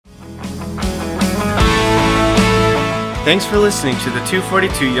Thanks for listening to the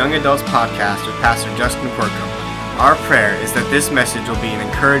 242 Young Adults Podcast with Pastor Justin Quirko. Our prayer is that this message will be an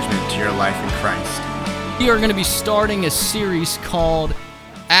encouragement to your life in Christ. We are going to be starting a series called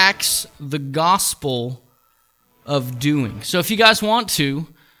Acts, the Gospel of Doing. So if you guys want to,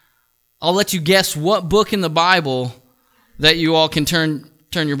 I'll let you guess what book in the Bible that you all can turn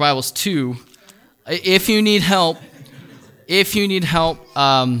your Bibles to. If you need help, it's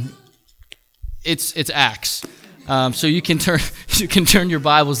Acts. So you can turn your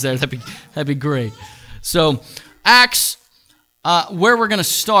Bibles there. That'd be great. So Acts, where we're going to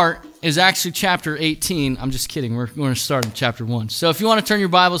start is actually chapter 18. I'm just kidding. We're going to start in chapter 1. So if you want to turn your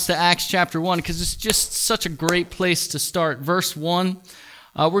Bibles to Acts chapter 1, because it's just such a great place to start. Verse 1,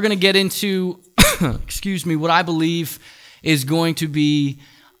 we're going to get into, what I believe is going to be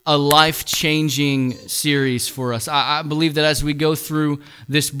a life-changing series for us. I believe that as we go through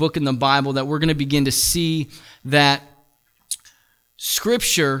this book in the Bible, that we're going to begin to see that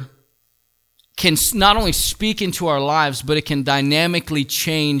Scripture can not only speak into our lives, but it can dynamically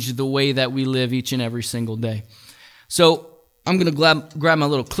change the way that we live each and every single day. So I'm going to grab my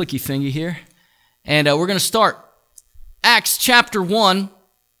little clicky thingy here, and we're going to start. Acts chapter 1,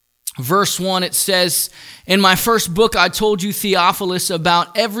 verse 1, it says, "In my first book I told you, Theophilus,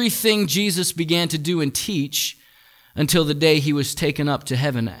 about everything Jesus began to do and teach until the day he was taken up to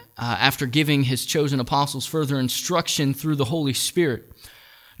heaven, after giving his chosen apostles further instruction through the Holy Spirit.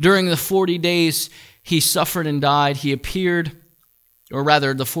 During the 40 days he suffered and died, the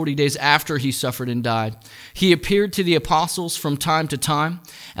 40 days after he suffered and died, he appeared to the apostles from time to time,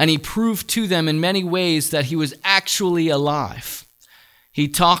 and he proved to them in many ways that he was actually alive. He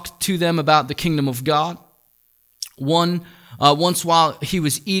talked to them about the kingdom of God. Once while he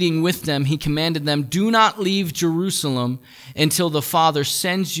was eating with them, he commanded them, 'Do not leave Jerusalem until the Father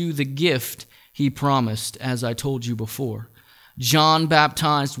sends you the gift he promised, as I told you before. John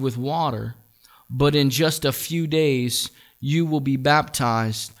baptized with water, but in just a few days you will be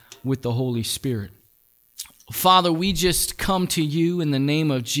baptized with the Holy Spirit.' Father, we just come to you in the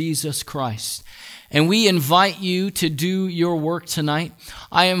name of Jesus Christ, and we invite you to do your work tonight.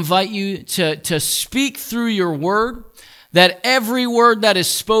 I invite you to speak through your word, that every word that is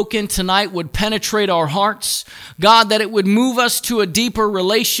spoken tonight would penetrate our hearts. God, that it would move us to a deeper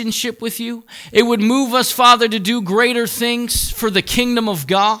relationship with you. It would move us, Father, to do greater things for the kingdom of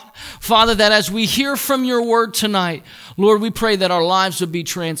God. Father, that as we hear from your word tonight, Lord, we pray that our lives would be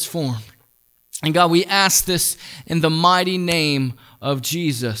transformed. And God, we ask this in the mighty name of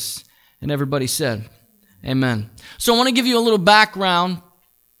Jesus. And everybody said, amen. So I want to give you a little background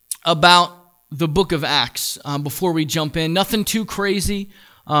about the book of Acts before we jump in. Nothing too crazy.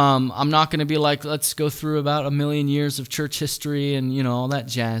 I'm not going to be like, let's go through about 1,000,000 years of church history and, all that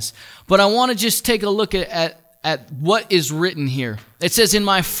jazz. But I want to just take a look at what is written here. It says, "In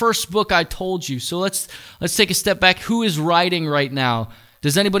my first book I told you." So let's take a step back. Who is writing right now?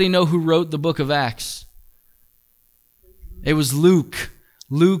 Does anybody know who wrote the book of Acts? It was Luke.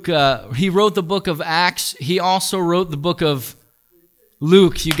 Luke, he wrote the book of Acts. He also wrote the book of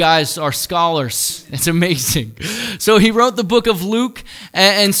Luke. You guys are scholars. It's amazing. So he wrote the book of Luke,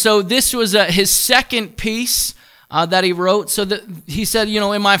 and so this was his second piece that he wrote. So that he said,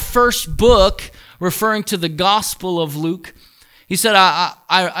 in my first book, referring to the Gospel of Luke, he said,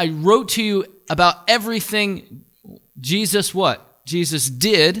 I wrote to you about everything Jesus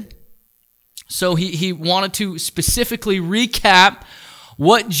did. So he wanted to specifically recap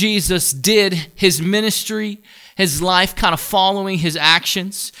what Jesus did, his ministry, his life, kind of following his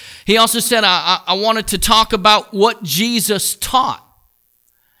actions. He also said, I wanted to talk about what Jesus taught.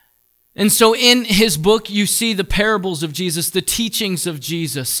 And so in his book, you see the parables of Jesus, the teachings of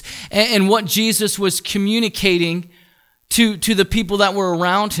Jesus, and what Jesus was communicating to the people that were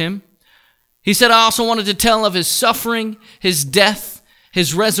around him. He said, I also wanted to tell of his suffering, his death,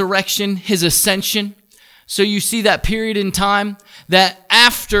 his resurrection, his ascension. So you see that period in time that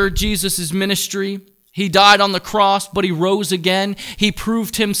after Jesus' ministry, he died on the cross, but he rose again. He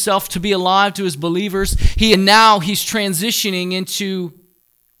proved himself to be alive to his believers. And now he's transitioning into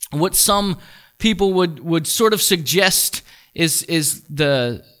what some people would sort of suggest is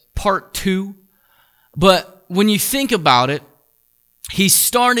the part 2. But when you think about it, he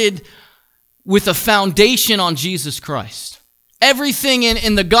started with a foundation on Jesus Christ. Everything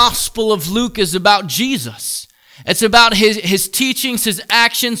in the Gospel of Luke is about Jesus. It's about his teachings, his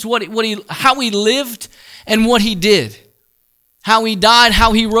actions, how he lived and what he did. How he died,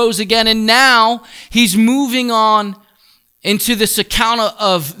 how he rose again. And now he's moving on into this account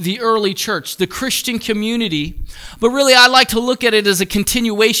of the early church, the Christian community. But really, I like to look at it as a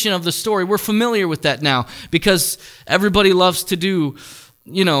continuation of the story. We're familiar with that now because everybody loves to do,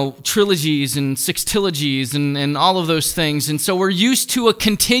 trilogies and sextilogies and all of those things. And so we're used to a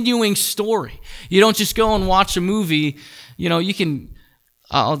continuing story. You don't just go and watch a movie. You can,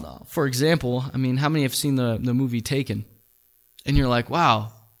 for example, how many have seen the movie Taken? And you're like,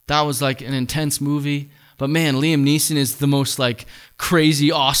 wow, that was like an intense movie. But man, Liam Neeson is the most crazy,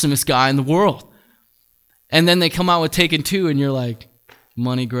 awesomest guy in the world. And then they come out with Taken 2 and you're like,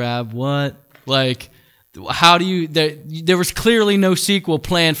 money grab, what? How do you, there was clearly no sequel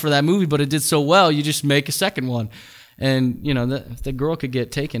planned for that movie, but it did so well, you just make a second one. And, if the girl could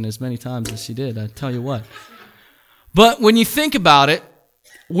get taken as many times as she did, I tell you what. But when you think about it,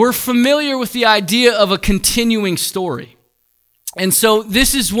 we're familiar with the idea of a continuing story. And so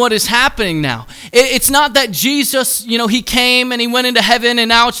this is what is happening now. It's not that Jesus, he came and he went into heaven and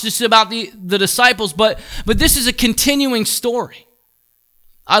now it's just about the disciples, but this is a continuing story.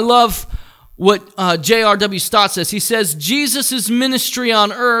 I love what J.R.W. Stott says. He says, Jesus' ministry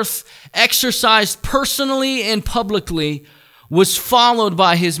on earth, exercised personally and publicly, was followed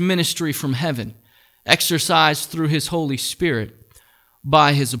by his ministry from heaven, exercised through his Holy Spirit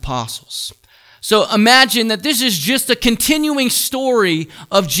by his apostles. So imagine that this is just a continuing story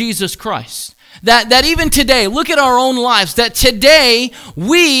of Jesus Christ. That even today, look at our own lives, that today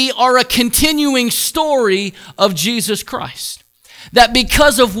we are a continuing story of Jesus Christ. That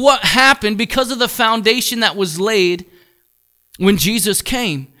because of what happened, because of the foundation that was laid when Jesus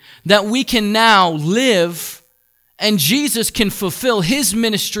came, that we can now live and Jesus can fulfill his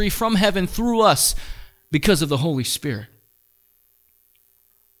ministry from heaven through us because of the Holy Spirit.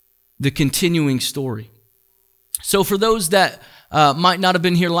 The continuing story. So for those that might not have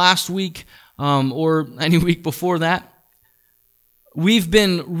been here last week or any week before that, we've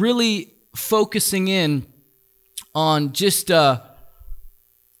been really focusing in on just the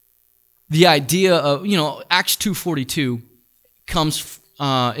idea of, Acts 2:42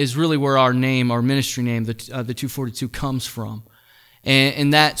 is really where our ministry name, the 242 comes from.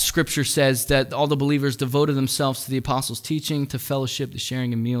 And that scripture says that all the believers devoted themselves to the apostles' teaching, to fellowship, the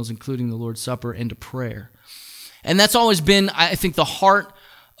sharing of meals, including the Lord's Supper, and to prayer. And that's always been, I think, the heart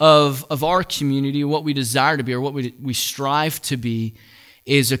of our community, what we desire to be, or what we strive to be,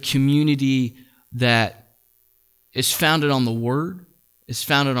 is a community that is founded on the Word, is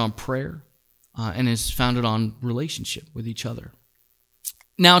founded on prayer, and is founded on relationship with each other.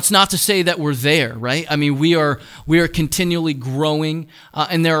 Now, it's not to say that we're there, right? We are continually growing,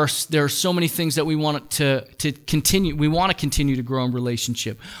 and there are so many things that we want to continue. We want to continue to grow in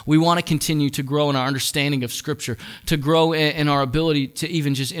relationship. We want to continue to grow in our understanding of Scripture, to grow in our ability to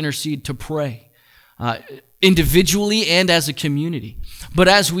even just intercede, to pray, individually and as a community. But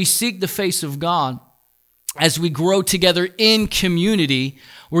as we seek the face of God, as we grow together in community,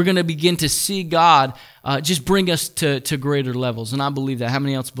 we're going to begin to see God just bring us to greater levels. And I believe that. How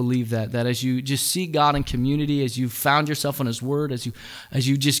many else believe that? That as you just see God in community, as you found yourself on His Word, as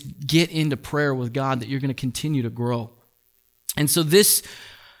you just get into prayer with God, that you're going to continue to grow. And so this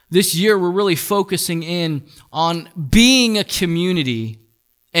year, we're really focusing in on being a community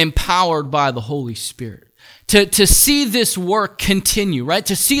empowered by the Holy Spirit. To see this work continue, right?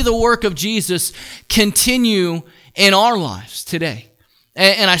 To see the work of Jesus continue in our lives today.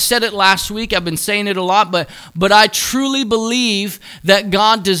 And I said it last week, I've been saying it a lot, but I truly believe that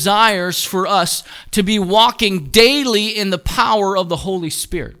God desires for us to be walking daily in the power of the Holy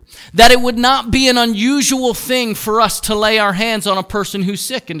Spirit. That it would not be an unusual thing for us to lay our hands on a person who's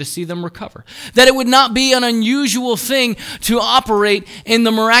sick and to see them recover. That it would not be an unusual thing to operate in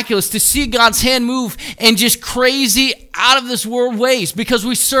the miraculous, to see God's hand move in just crazy, out of this world ways, because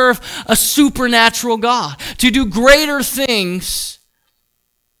we serve a supernatural God. To do greater things,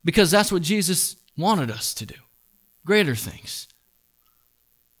 because that's what Jesus wanted us to do. Greater things.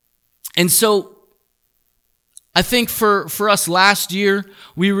 And so, I think for us last year,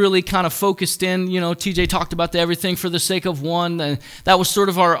 we really kind of focused in, TJ talked about the everything for the sake of one. And that was sort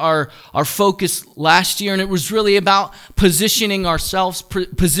of our focus last year. And it was really about positioning ourselves,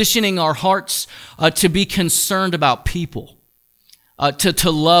 positioning our hearts to be concerned about people,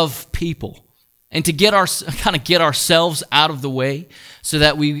 to love people, and to get ourselves out of the way so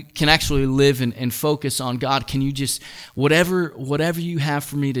that we can actually live and focus on God. Can you just, whatever you have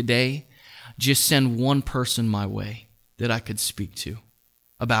for me today, just send one person my way that I could speak to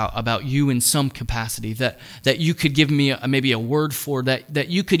about you in some capacity, that you could give me maybe a word for, that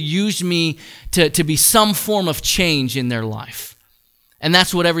you could use me to be some form of change in their life. And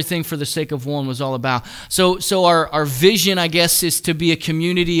that's what Everything for the Sake of One was all about. So our vision, I guess, is to be a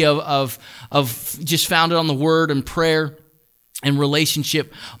community of just founded on the Word and prayer and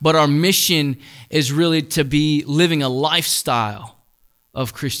relationship. But our mission is really to be living a lifestyle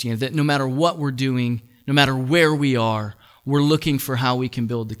of Christianity, that no matter what we're doing, no matter where we are, we're looking for how we can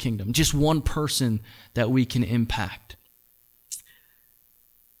build the kingdom. Just one person that we can impact.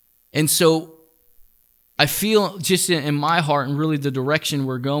 And so I feel just in my heart, and really the direction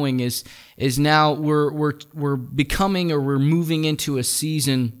we're going is now we're becoming, or we're moving into a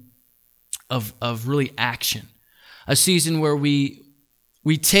season of really action, a season where we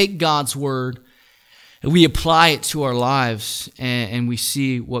take God's word and we apply it to our lives, and we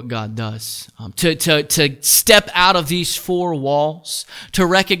see what God does. To step out of these four walls, to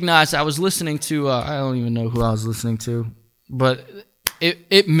recognize. I was listening to I don't even know who I was listening to, but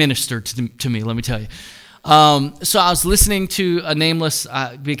it ministered to me. Let me tell you. So I was listening to a nameless,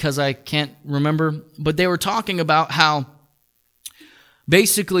 because I can't remember, but they were talking about how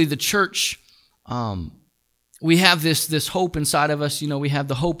basically the church, we have this hope inside of us. We have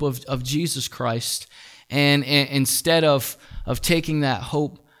the hope of Jesus Christ, and instead of taking that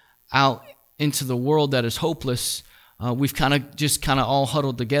hope out into the world that is hopeless, we've kind of all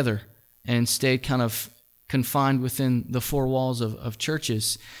huddled together and stayed kind of confined within the four walls of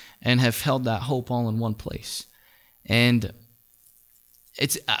churches, and have held that hope all in one place. And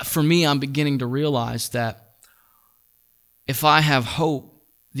it's, for me, I'm beginning to realize that if I have hope,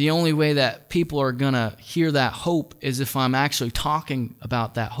 the only way that people are going to hear that hope is if I'm actually talking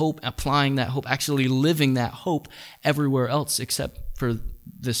about that hope, applying that hope, actually living that hope everywhere else except for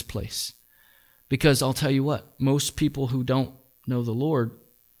this place. Because I'll tell you what, most people who don't know the Lord,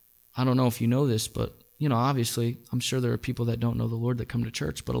 I don't know if you know this, but obviously, I'm sure there are people that don't know the Lord that come to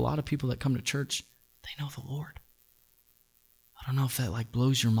church, but a lot of people that come to church, they know the Lord. I don't know if that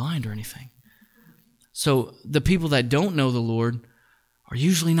blows your mind or anything. So the people that don't know the Lord are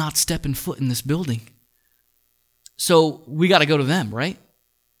usually not stepping foot in this building. So we got to go to them, right?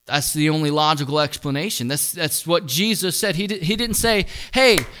 That's the only logical explanation. That's what Jesus said. He didn't say,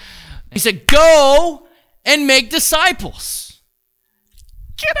 hey, he said, go and make disciples.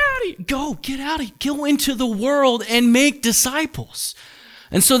 Get out of here. Get out of here. Go into the world and make disciples.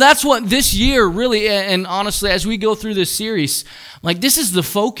 And so that's what this year really, and honestly, as we go through this series, this is the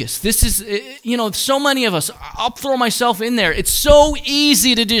focus. This is, so many of us, I'll throw myself in there. It's so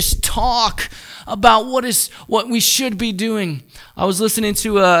easy to just talk about what we should be doing. I was listening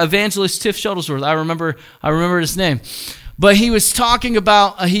to evangelist Tiff Shuttlesworth. I remember his name. But he was talking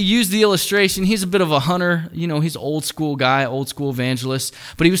about, he used the illustration. He's a bit of a hunter. He's an old school guy, old school evangelist.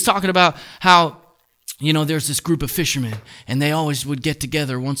 But he was talking about how, there's this group of fishermen, and they always would get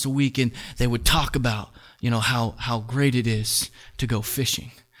together once a week, and they would talk about, how great it is to go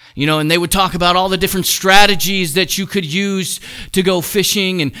fishing. And they would talk about all the different strategies that you could use to go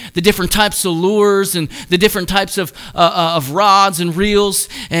fishing, and the different types of lures, and the different types of rods and reels,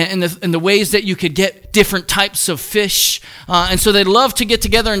 and the ways that you could get different types of fish. And so they'd love to get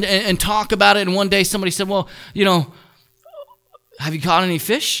together and talk about it. And one day somebody said, well, have you caught any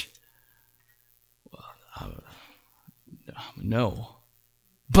fish? No.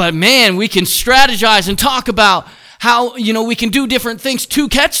 But man, we can strategize and talk about how, we can do different things to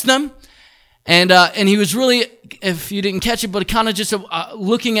catch them. And he was really, if you didn't catch it, but kind of just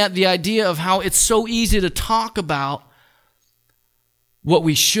looking at the idea of how it's so easy to talk about what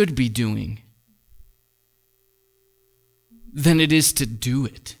we should be doing than it is to do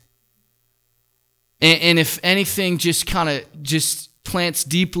it. And if anything just kind of just plants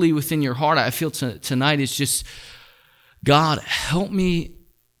deeply within your heart, I feel tonight is just, God, help me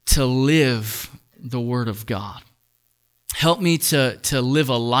to live the Word of God. Help me to live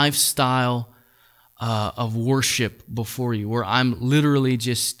a lifestyle of worship before you, where I'm literally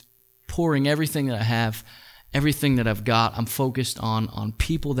just pouring everything that I have, everything that I've got. I'm focused on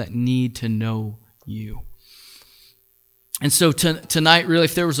people that need to know you. And so tonight, really,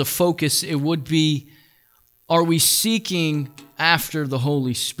 if there was a focus, it would be, are we seeking after the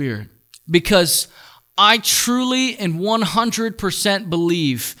Holy Spirit? Because I truly and 100%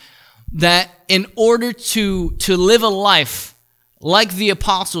 believe that in order to live a life like the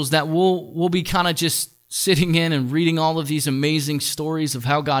apostles, that we'll be kind of just sitting in and reading all of these amazing stories of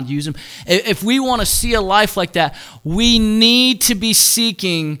how God used them. If we want to see a life like that, we need to be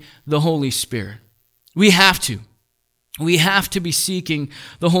seeking the Holy Spirit. We have to. We have to be seeking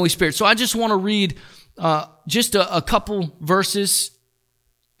the Holy Spirit. So I just want to read just a couple verses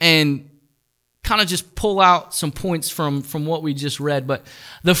and kind of just pull out some points from what we just read. But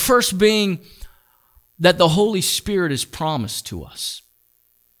the first being that the Holy Spirit is promised to us.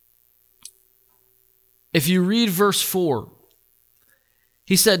 if you read verse 4,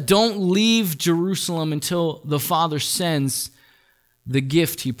 he said, don't leave Jerusalem until the Father sends the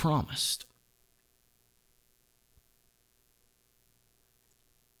gift he promised.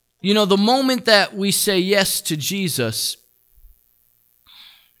 You know, the moment that we say yes to Jesus,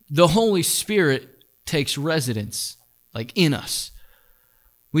 the Holy Spirit takes residence, like in us.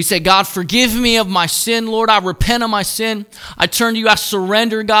 We say, God, forgive me of my sin. Lord, I repent of my sin. I turn to you. I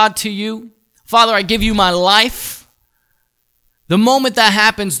surrender, God, to you. Father, I give you my life. The moment that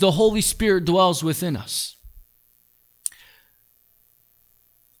happens, the Holy Spirit dwells within us.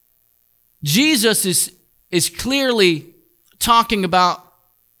 Jesus is clearly talking about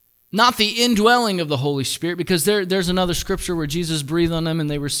not the indwelling of the Holy Spirit, because there's another scripture where Jesus breathed on them and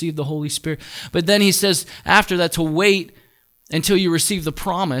they received the Holy Spirit. But then he says after that to wait until you receive the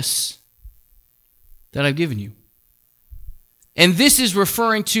promise that I've given you. And this is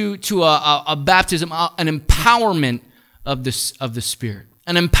referring to a baptism, an empowerment of the Spirit,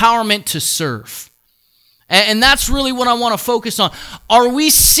 an empowerment to serve. And that's really what I want to focus on. Are we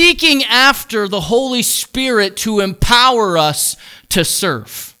seeking after the Holy Spirit to empower us to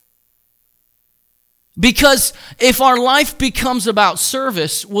serve? Because if our life becomes about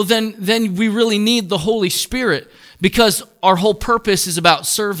service, well, then we really need the Holy Spirit, because our whole purpose is about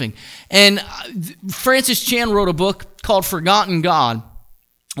serving. And Francis Chan wrote a book called Forgotten God.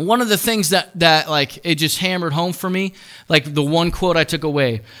 One of the things that like it just hammered home for me, like the one quote I took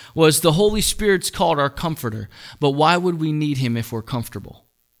away, was the Holy Spirit's called our comforter, but why would we need him if we're comfortable?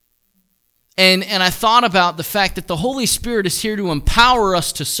 And I thought about the fact that the Holy Spirit is here to empower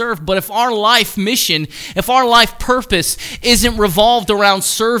us to serve, but if our life mission, if our life purpose isn't revolved around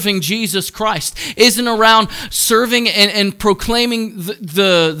serving Jesus Christ, isn't around serving and proclaiming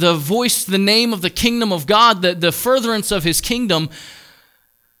the voice, the name of the kingdom of God, the furtherance of his kingdom,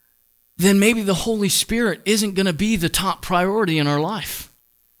 then maybe the Holy Spirit isn't going to be the top priority in our life.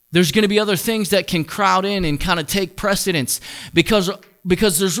 There's going to be other things that can crowd in and kind of take precedence because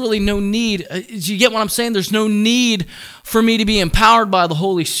there's really no need. Do you get what I'm saying? There's no need for me to be empowered by the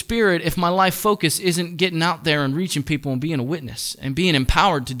Holy Spirit if my life focus isn't getting out there and reaching people and being a witness and being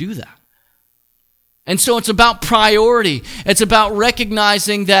empowered to do that. And so it's about priority. It's about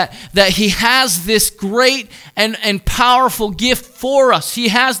recognizing that he has this great and powerful gift for us. He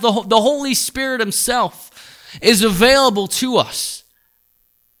has the Holy Spirit himself is available to us.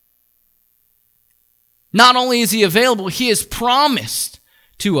 Not only is he available, he is promised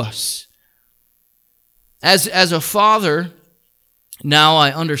to us. As a father, now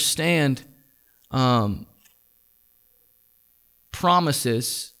I understand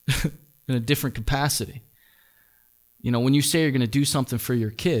promises in a different capacity. You know, when you say you're going to do something for your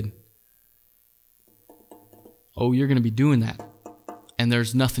kid, oh, you're going to be doing that. And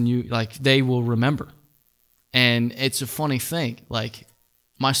there's nothing they will remember. And it's a funny thing, like,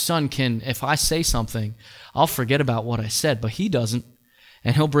 my son can, if I say something, I'll forget about what I said, but he doesn't,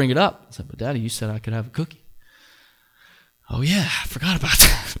 and he'll bring it up. I said, but Daddy, you said I could have a cookie. Oh yeah, I forgot about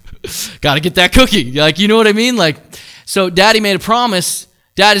that. Got to get that cookie. Like, you know what I mean? Like, so Daddy made a promise,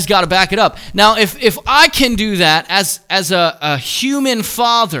 Daddy's got to back it up. Now, if I can do that as a human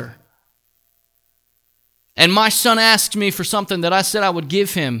father, and my son asked me for something that I said I would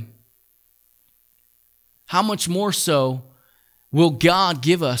give him, how much more so will God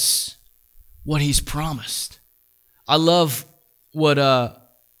give us what he's promised? I love what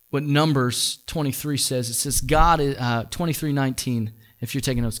Numbers 23 says. It says, God is 23:19, if you're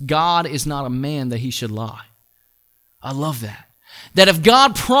taking notes. God is not a man that he should lie. I love that. That if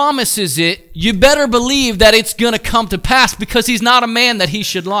God promises it, you better believe that it's going to come to pass, because he's not a man that he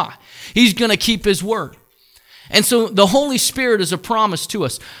should lie. He's going to keep his word. And so the Holy Spirit is a promise to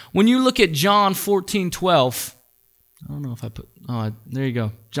us. When you look at John 14:12, I don't know if I put, there you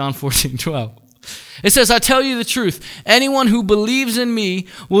go, John 14:12. It says, I tell you the truth, anyone who believes in me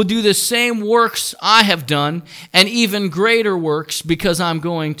will do the same works I have done, and even greater works, because I'm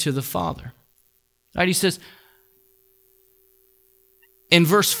going to the Father. Right? He says, in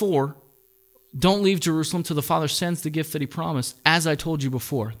verse 4, don't leave Jerusalem till the Father sends the gift that he promised, as I told you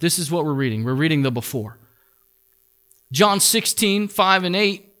before. This is what we're reading. We're reading the before. John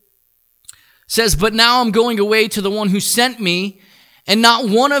 16:5-8 says, but now I'm going away to the one who sent me, and not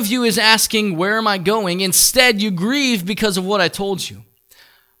one of you is asking, where am I going? Instead, you grieve because of what I told you.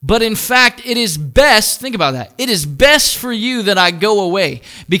 But in fact, it is best, think about that, it is best for you that I go away,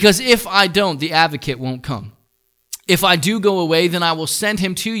 because if I don't, the advocate won't come. If I do go away, then I will send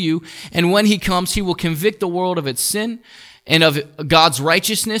him to you, and when he comes, he will convict the world of its sin, and of God's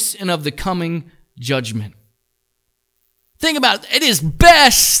righteousness, and of the coming judgment. Think about it. It is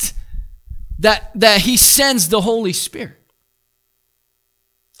best that he sends the Holy Spirit.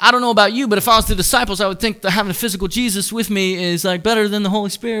 I don't know about you, but if I was the disciples, I would think that having a physical Jesus with me is like better than the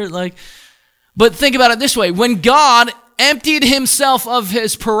Holy Spirit. But think about it this way. When God emptied himself of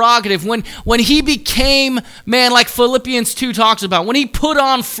his prerogative, when he became man, like Philippians 2 talks about, when he put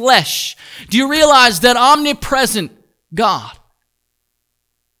on flesh, do you realize that omnipresent God,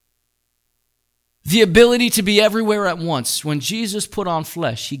 the ability to be everywhere at once, when Jesus put on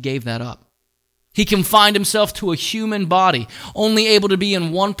flesh, he gave that up. He confined himself to a human body, only able to be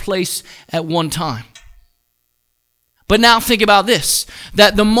in one place at one time. But now think about this,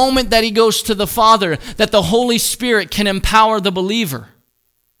 that the moment that he goes to the Father, that the Holy Spirit can empower the believer.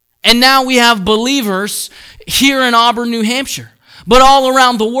 And now we have believers here in Auburn, New Hampshire, but all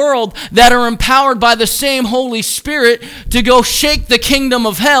around the world that are empowered by the same Holy Spirit to go shake the kingdom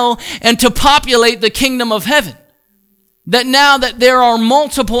of hell and to populate the kingdom of heaven. That now that there are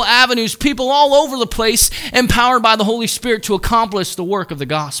multiple avenues, people all over the place empowered by the Holy Spirit to accomplish the work of the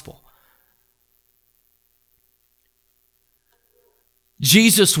gospel.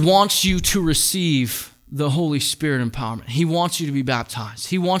 Jesus wants you to receive the Holy Spirit empowerment. He wants you to be baptized.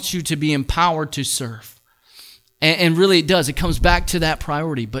 He wants you to be empowered to serve. And really it does. It comes back to that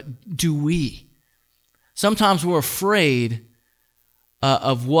priority. But do we? Sometimes we're afraid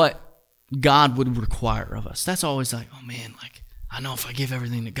of what God would require of us. That's always like, oh man, like, I know if I give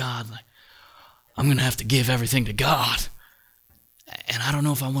everything to God, like, I'm going to have to give everything to God. And I don't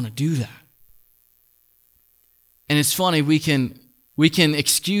know if I want to do that. And it's funny, we can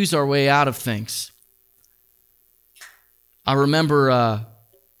excuse our way out of things. I remember,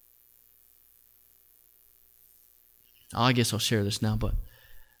 I guess I'll share this now, but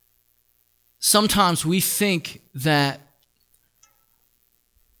sometimes we think that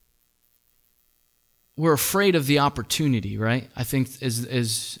we're afraid of the opportunity, right? I think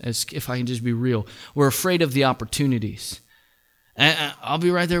as if I can just be real, we're afraid of the opportunities. And I'll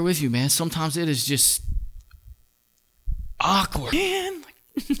be right there with you, man. Sometimes it is just awkward. Man,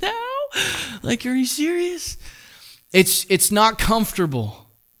 like, no? Like, are you serious? It's not comfortable.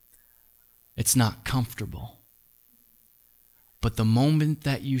 It's not comfortable. But the moment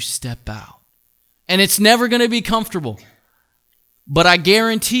that you step out, and it's never going to be comfortable, but I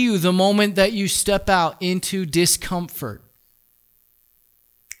guarantee you the moment that you step out into discomfort,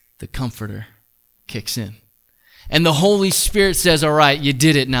 the Comforter kicks in. And the Holy Spirit says, all right, you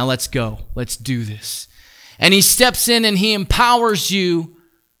did it, now let's go. Let's do this. And he steps in and he empowers you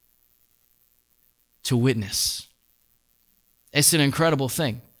to witness. It's an incredible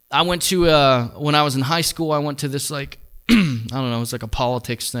thing. I went to, when I was in high school, I went to this like, I don't know, it was like a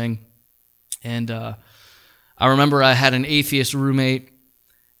politics thing. And I remember I had an atheist roommate,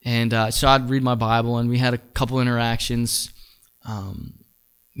 and so I'd read my Bible, and we had a couple interactions,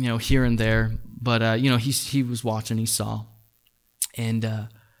 here and there. But, he was watching, he saw. And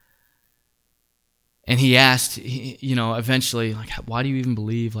he asked, eventually, like, why do you even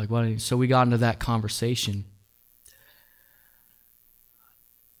believe? Like, why? So we got into that conversation.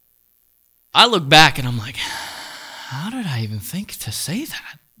 I look back and I'm like, how did I even think to say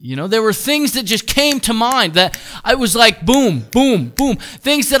that? There were things that just came to mind that I was like, boom, boom, boom.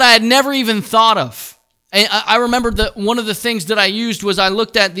 Things that I had never even thought of. And I remember that one of the things that I used was I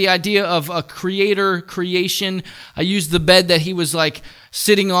looked at the idea of a creation. I used the bed that he was like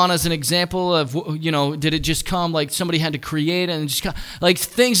sitting on as an example of, did it just come like somebody had to create it and just come, like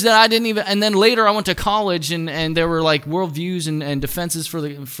things that I didn't even, and then later I went to college and there were like worldviews and defenses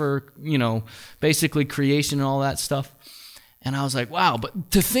for basically creation and all that stuff. And I was like, wow,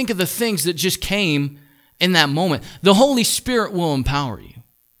 but to think of the things that just came in that moment, the Holy Spirit will empower you.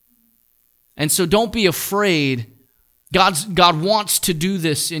 And so don't be afraid. God wants to do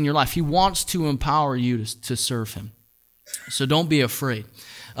this in your life. He wants to empower you to serve him. So don't be afraid.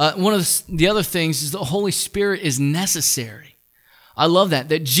 One of the other things is the Holy Spirit is necessary. I love that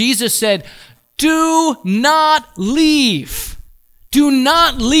Jesus said, do not leave. Do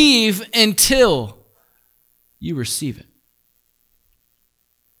not leave until you receive it.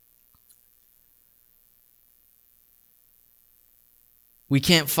 We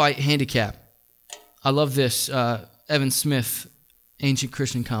can't fight handicap. I love this. Evan Smith, Ancient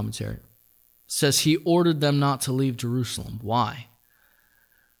Christian Commentary, says he ordered them not to leave Jerusalem. Why?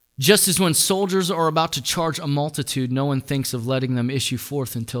 Just as when soldiers are about to charge a multitude, no one thinks of letting them issue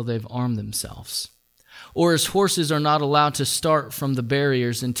forth until they've armed themselves. Or as horses are not allowed to start from the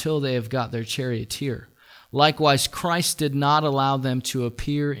barriers until they have got their charioteer. Likewise, Christ did not allow them to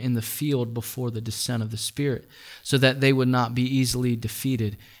appear in the field before the descent of the Spirit, so that they would not be easily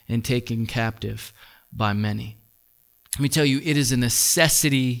defeated and taken captive by many. Let me tell you, it is a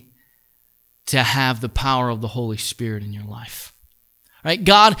necessity to have the power of the Holy Spirit in your life. Right?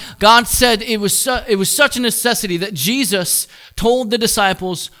 God said it was such a necessity that Jesus told the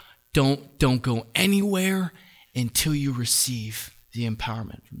disciples, don't go anywhere until you receive the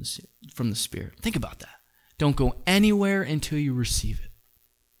empowerment from the Spirit. Think about that. Don't go anywhere until you receive it.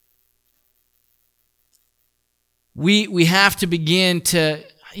 We have to begin to,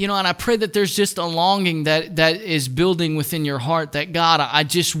 and I pray that there's just a longing that is building within your heart that, God,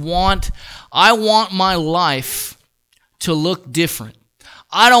 I want my life to look different.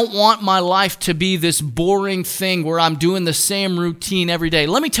 I don't want my life to be this boring thing where I'm doing the same routine every day.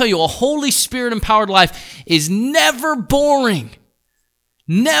 Let me tell you, a Holy Spirit empowered life is never boring.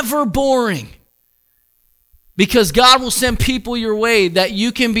 Never boring. Because God will send people your way that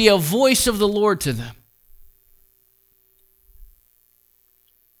you can be a voice of the Lord to them.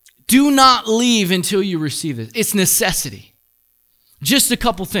 Do not leave until you receive it. It's necessity. Just a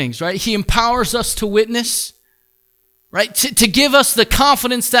couple things, right? He empowers us to witness, right? To give us the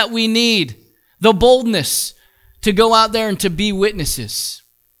confidence that we need, the boldness to go out there and to be witnesses.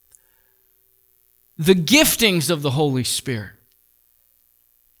 The giftings of the Holy Spirit.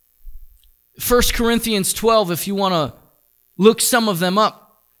 1 Corinthians 12, if you want to look some of them up.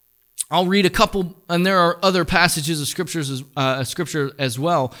 I'll read a couple, and there are other passages of Scripture as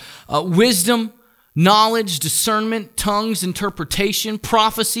well. Wisdom, knowledge, discernment, tongues, interpretation,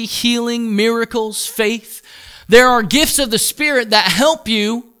 prophecy, healing, miracles, faith. There are gifts of the Spirit that help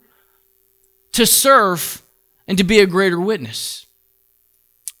you to serve and to be a greater witness.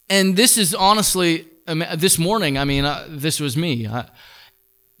 And this is honestly, this morning, this was me.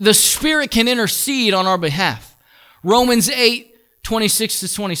 The Spirit can intercede on our behalf. Romans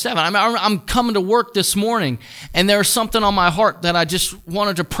 8:26-27. I'm coming to work this morning, and there's something on my heart that I just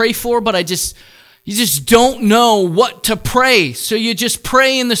wanted to pray for, but you just don't know what to pray. So you just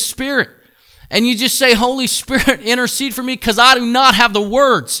pray in the Spirit. And you just say, Holy Spirit, intercede for me because I do not have the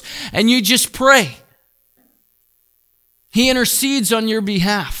words. And you just pray. He intercedes on your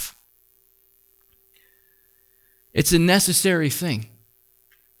behalf. It's a necessary thing.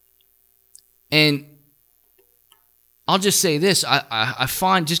 And I'll just say this. I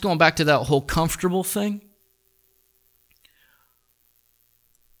find, just going back to that whole comfortable thing,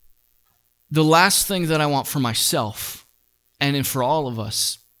 the last thing that I want for myself and for all of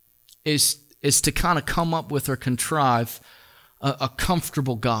us is to kind of come up with or contrive a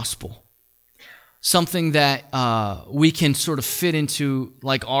comfortable gospel. Something that we can sort of fit into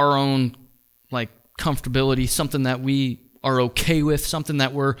like our own like comfortability, something that we are okay with, something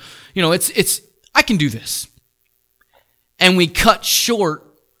that we're, I can do this. And we cut short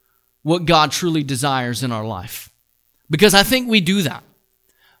what God truly desires in our life. Because I think we do that.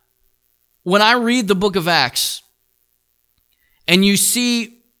 When I read the book of Acts, and you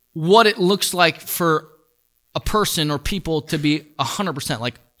see what it looks like for a person or people to be 100%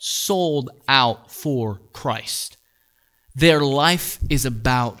 like sold out for Christ. Their life is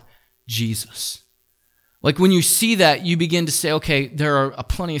about Jesus. Like when you see that, you begin to say, okay, there are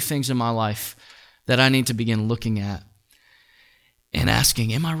plenty of things in my life that I need to begin looking at and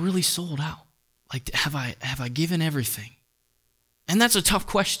asking, am I really sold out? Like, have I given everything? And that's a tough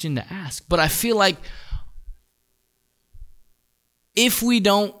question to ask. But I feel like if we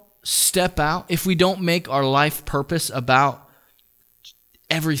don't step out, if we don't make our life purpose about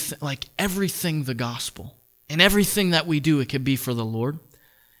everything the gospel, and everything that we do, it could be for the Lord,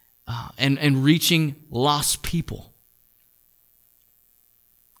 and reaching lost people,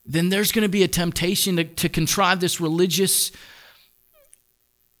 then there's going to be a temptation to contrive this religious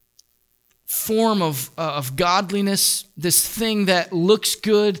form of godliness, this thing that looks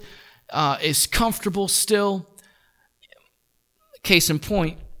good, is comfortable still. Case in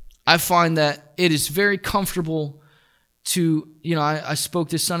point, I find that it is very comfortable to, I spoke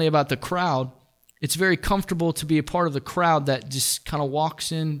this Sunday about the crowd. It's very comfortable to be a part of the crowd that just kind of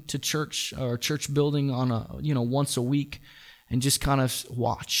walks into church or church building on once a week and just kind of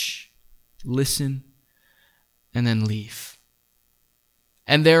watch, listen, and then leave.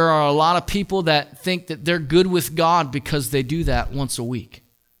 And there are a lot of people that think that they're good with God because they do that once a week.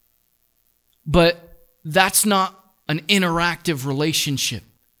 But that's not an interactive relationship.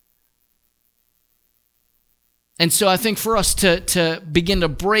 And so I think for us to begin to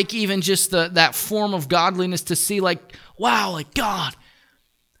break even just that form of godliness, to see like, wow, like God,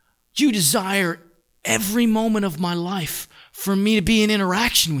 you desire every moment of my life for me to be in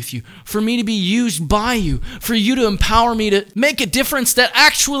interaction with you, for me to be used by you, for you to empower me to make a difference that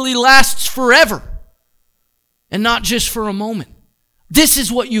actually lasts forever and not just for a moment. This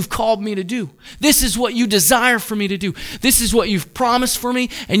is what you've called me to do. This is what you desire for me to do. This is what you've promised for me,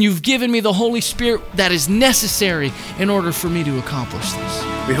 and you've given me the Holy Spirit that is necessary in order for me to accomplish this.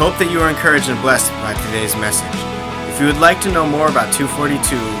 We hope that you are encouraged and blessed by today's message. If you would like to know more about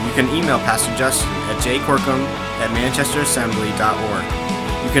 242, you can email Pastor Justin at jcorkum@manchesterassembly.org.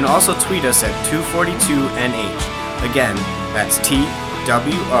 You can also tweet us at 242NH. Again, that's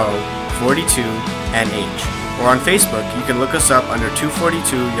TWO42NH. Or on Facebook, you can look us up under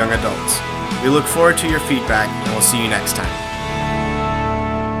 242 Young Adults. We look forward to your feedback, and we'll see you next time.